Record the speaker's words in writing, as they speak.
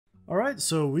Alright,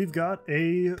 so we've got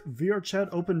a VRChat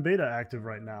open beta active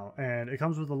right now, and it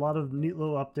comes with a lot of neat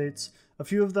little updates. A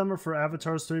few of them are for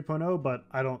Avatars 3.0, but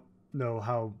I don't know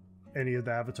how any of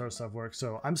the Avatar stuff works,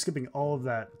 so I'm skipping all of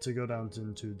that to go down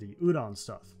into the Udon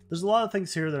stuff. There's a lot of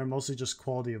things here that are mostly just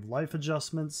quality of life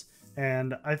adjustments,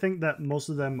 and I think that most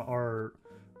of them are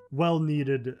well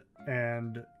needed,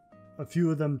 and a few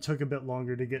of them took a bit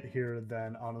longer to get here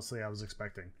than honestly I was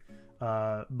expecting.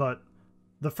 But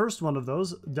the first one of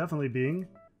those definitely being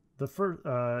the first,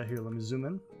 here, let me zoom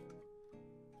in.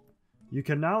 You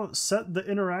can now set the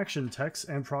interaction text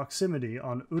and proximity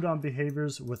on Udon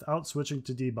behaviors without switching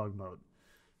to debug mode.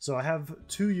 So I have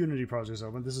two Unity projects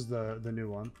open. This is the new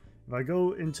one. If I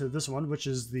go into this one, which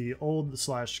is the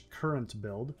old/current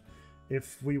build,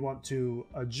 if we want to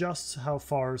adjust how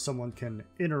far someone can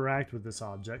interact with this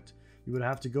object, you would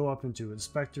have to go up into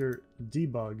Inspector,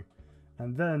 Debug,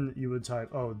 and then you would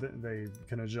type, oh, they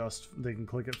can adjust, they can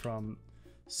click it from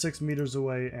 6 meters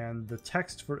away, and the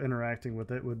text for interacting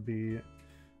with it would be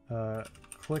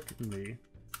click me.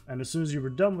 And as soon as you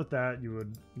were done with that, you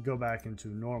would go back into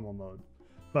normal mode.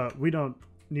 But we don't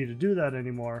need to do that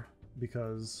anymore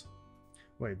because,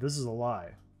 wait, this is a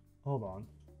lie. Hold on.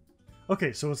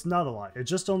 Okay, so it's not a lie. It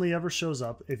just only ever shows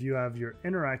up if you have your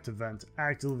interact event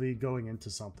actively going into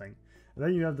something. And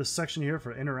then you have this section here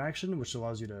for interaction, which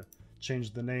allows you to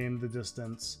change the name, the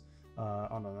distance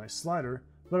on a nice slider,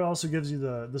 but it also gives you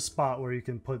the spot where you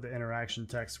can put the interaction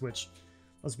text, which,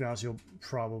 let's be honest, you'll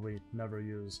probably never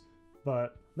use.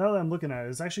 But now that I'm looking at it,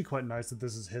 it's actually quite nice that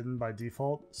this is hidden by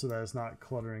default so that it's not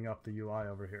cluttering up the UI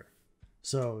over here.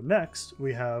 So next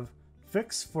we have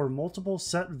fix for multiple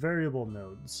set variable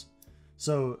nodes.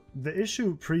 So the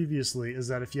issue previously is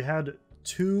that if you had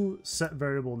two set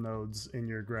variable nodes in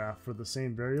your graph for the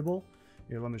same variable,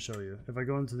 here, let me show you. If I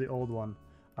go into the old one,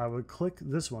 I would click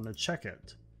this one to check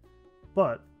it.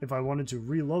 But if I wanted to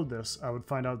reload this, I would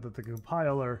find out that the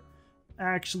compiler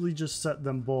actually just set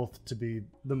them both to be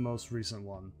the most recent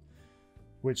one,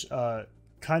 which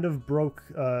kind of broke,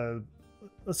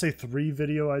 let's say, 3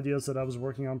 video ideas that I was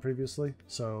working on previously.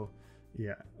 So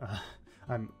yeah,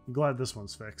 I'm glad this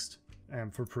one's fixed.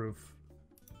 And for proof,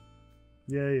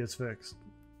 yay, it's fixed.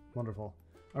 Wonderful.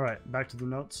 All right, back to the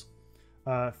notes.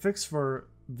 Fix for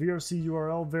VRC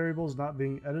URL variables not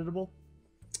being editable.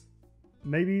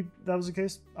 Maybe that was the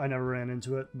case. I never ran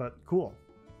into it, but cool.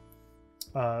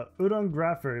 Udon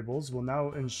graph variables will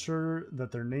now ensure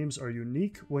that their names are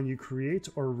unique when you create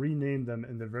or rename them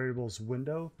in the variables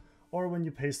window or when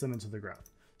you paste them into the graph.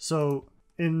 So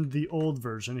in the old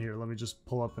version here, let me just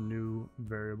pull up a new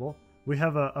variable. We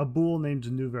have a bool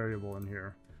named new variable in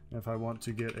here. And if I want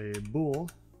to get a bool,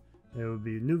 it would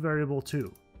be new variable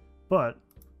 2. But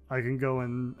I can go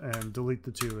in and delete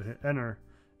the 2, hit enter,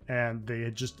 and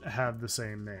they just have the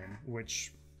same name,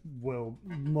 which will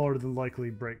more than likely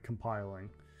break compiling.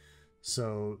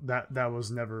 So that was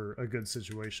never a good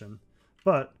situation.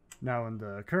 But now in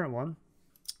the current one,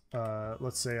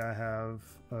 let's say I have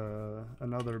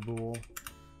another bool.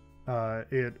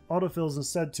 It autofills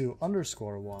instead to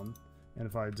 _1, and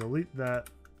if I delete that,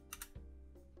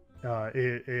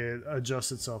 it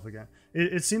adjusts itself again.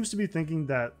 It seems to be thinking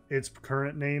that its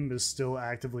current name is still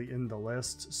actively in the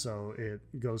list, so it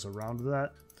goes around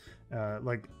that.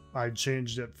 Like, I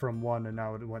changed it from 1 and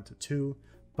now it went to 2,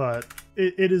 but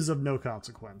it is of no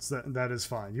consequence. That is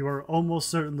fine. You are almost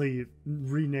certainly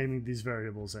renaming these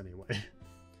variables anyway.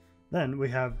 Then we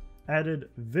have added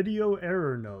video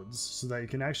error nodes so that you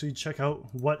can actually check out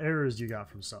what errors you got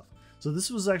from stuff. So this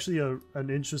was actually an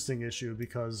interesting issue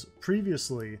because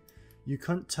previously you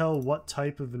couldn't tell what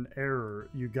type of an error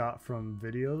you got from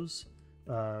videos,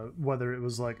 whether it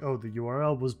was like, oh, the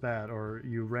URL was bad or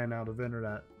you ran out of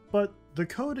internet. But the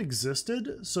code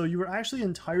existed, so you were actually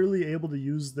entirely able to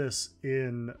use this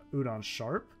in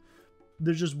UdonSharp.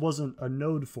 There just wasn't a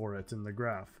node for it in the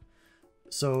graph.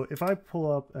 So if I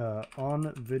pull up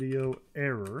on video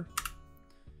error,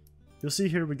 you'll see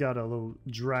here we got a little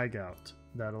drag out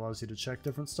that allows you to check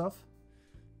different stuff.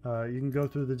 You can go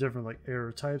through the different like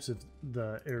error types if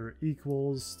the error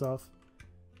equals stuff.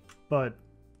 But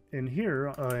in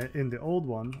here, in the old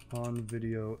one, on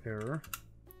video error,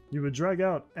 you would drag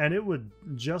out and it would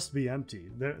just be empty.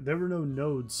 There were no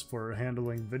nodes for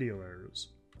handling video errors.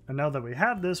 And now that we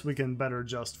have this, we can better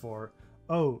adjust for,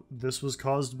 oh, this was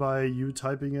caused by you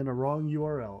typing in a wrong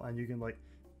URL, and you can like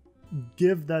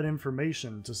give that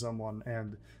information to someone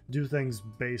and do things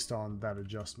based on that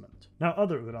adjustment. Now,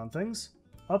 other Udon things,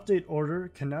 update order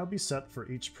can now be set for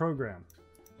each program.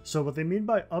 So what they mean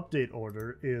by update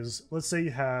order is, let's say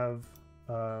you have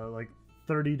like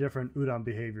 30 different Udon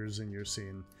behaviors in your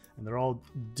scene, and they're all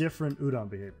different Udon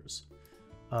behaviors.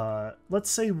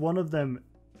 let's say one of them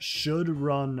should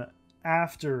run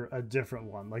after a different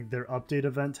one, like their update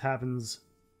event happens.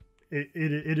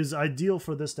 It is ideal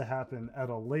for this to happen at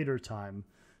a later time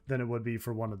than it would be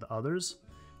for one of the others.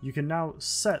 You can now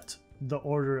set the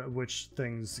order at which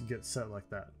things get set like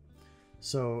that.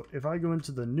 So if I go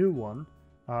into the new one,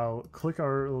 I'll click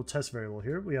our little test variable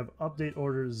here. We have update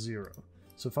order 0.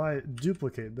 So if I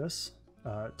duplicate this,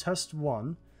 test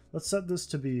 1, let's set this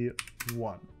to be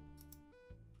 1.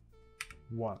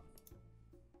 1.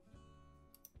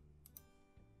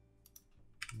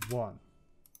 1.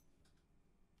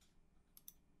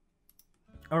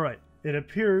 Alright, it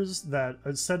appears that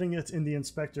setting it in the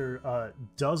inspector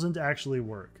doesn't actually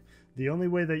work. The only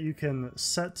way that you can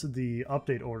set the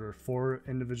update order for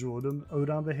individual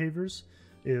Udon behaviors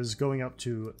is going up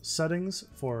to settings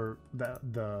for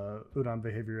the Udon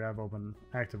behavior you have open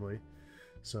actively.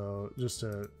 So just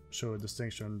to show a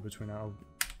distinction between, I'll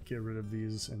get rid of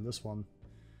these in this one.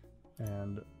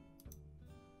 And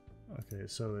okay,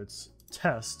 so it's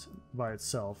test by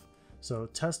itself. So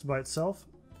test by itself,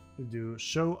 you do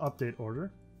show update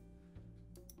order.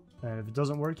 And if it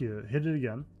doesn't work, you hit it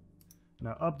again.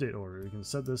 Now update order, you can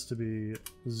set this to be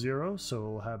 0, so it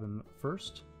will happen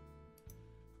first.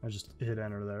 I just hit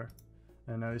enter there.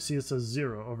 And now you see it says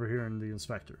 0 over here in the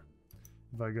inspector.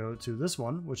 If I go to this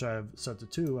one, which I have set to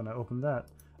 2, and I open that,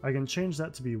 I can change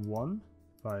that to be 1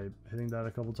 by hitting that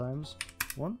a couple times.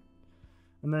 1.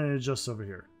 And then it adjusts over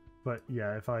here. But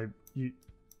yeah, if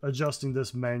adjusting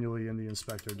this manually in the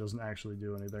inspector doesn't actually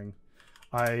do anything.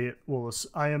 I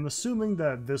am assuming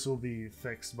that this will be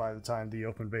fixed by the time the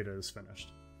open beta is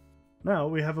finished. Now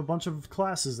we have a bunch of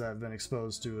classes that have been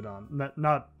exposed to Udon.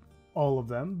 Not all of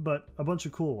them, but a bunch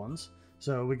of cool ones.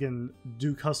 So we can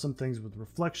do custom things with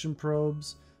reflection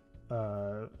probes,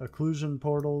 occlusion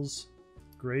portals,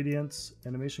 gradients,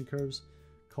 animation curves,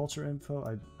 culture info.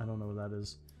 I don't know what that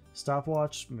is.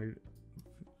 Stopwatch. Maybe.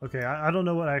 Okay, I don't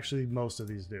know what actually most of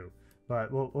these do,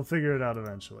 but we'll figure it out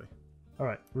eventually.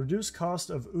 Alright, reduce cost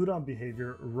of Udon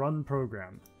behavior run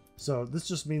program. So this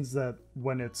just means that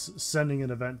when it's sending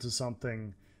an event to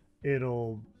something,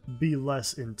 it'll be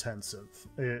less intensive.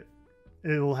 It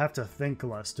will have to think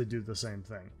less to do the same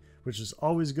thing, which is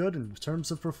always good in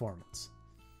terms of performance.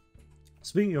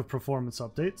 Speaking of performance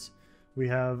updates, we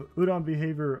have Udon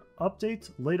behavior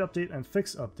update, late update, and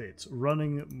fix updates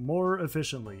running more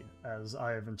efficiently, as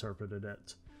I have interpreted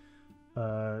it.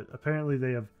 Apparently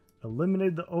they have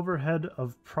eliminated the overhead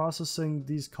of processing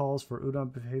these calls for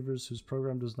Udon behaviors whose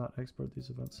program does not export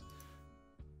these events.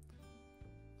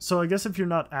 So I guess if you're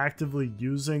not actively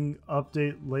using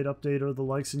update, late update, or the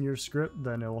likes in your script,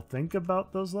 then it will think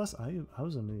about those less. I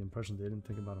was under the impression they didn't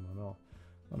think about them at all.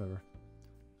 Whatever.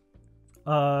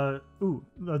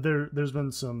 There's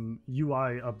been some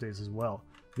UI updates as well.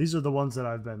 These are the ones that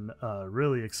I've been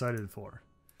really excited for.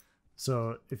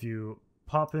 So if you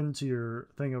pop into your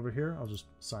thing over here, I'll just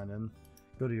sign in,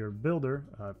 go to your builder.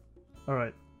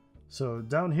 Alright, so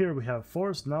down here we have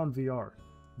Forest Non-VR.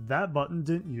 That button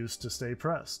didn't used to stay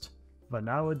pressed, but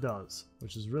now it does,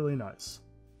 which is really nice.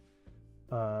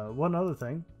 One other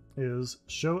thing is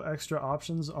show extra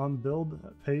options on build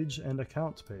page and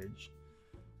account page.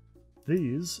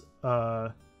 These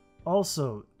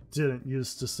also didn't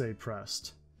used to stay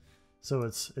pressed, so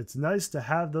it's nice to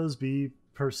have those be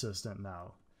persistent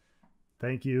now.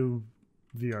 Thank you,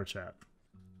 VRChat.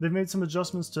 They've made some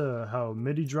adjustments to how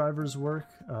MIDI drivers work,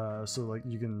 so like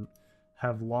you can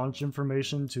have launch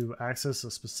information to access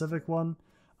a specific one.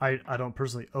 I don't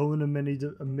personally own a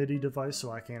MIDI device,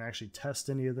 so I can't actually test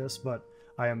any of this, but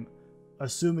I am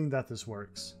assuming that this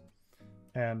works.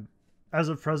 And as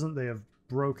of present, they have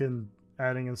broken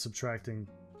adding and subtracting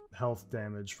health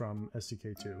damage from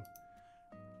SDK2.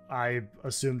 I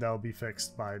assume that'll be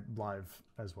fixed by live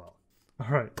as well.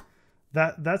 All right.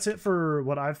 That's it for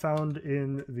what I've found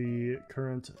in the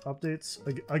current updates.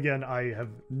 Again, I have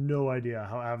no idea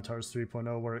how Avatars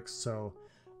 3.0 works, so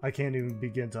I can't even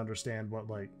begin to understand what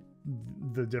like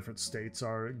the different states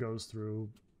are. It goes through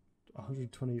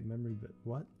 128 memory bit.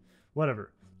 What?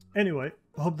 Whatever. Anyway,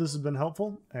 hope this has been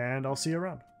helpful, and I'll see you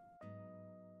around.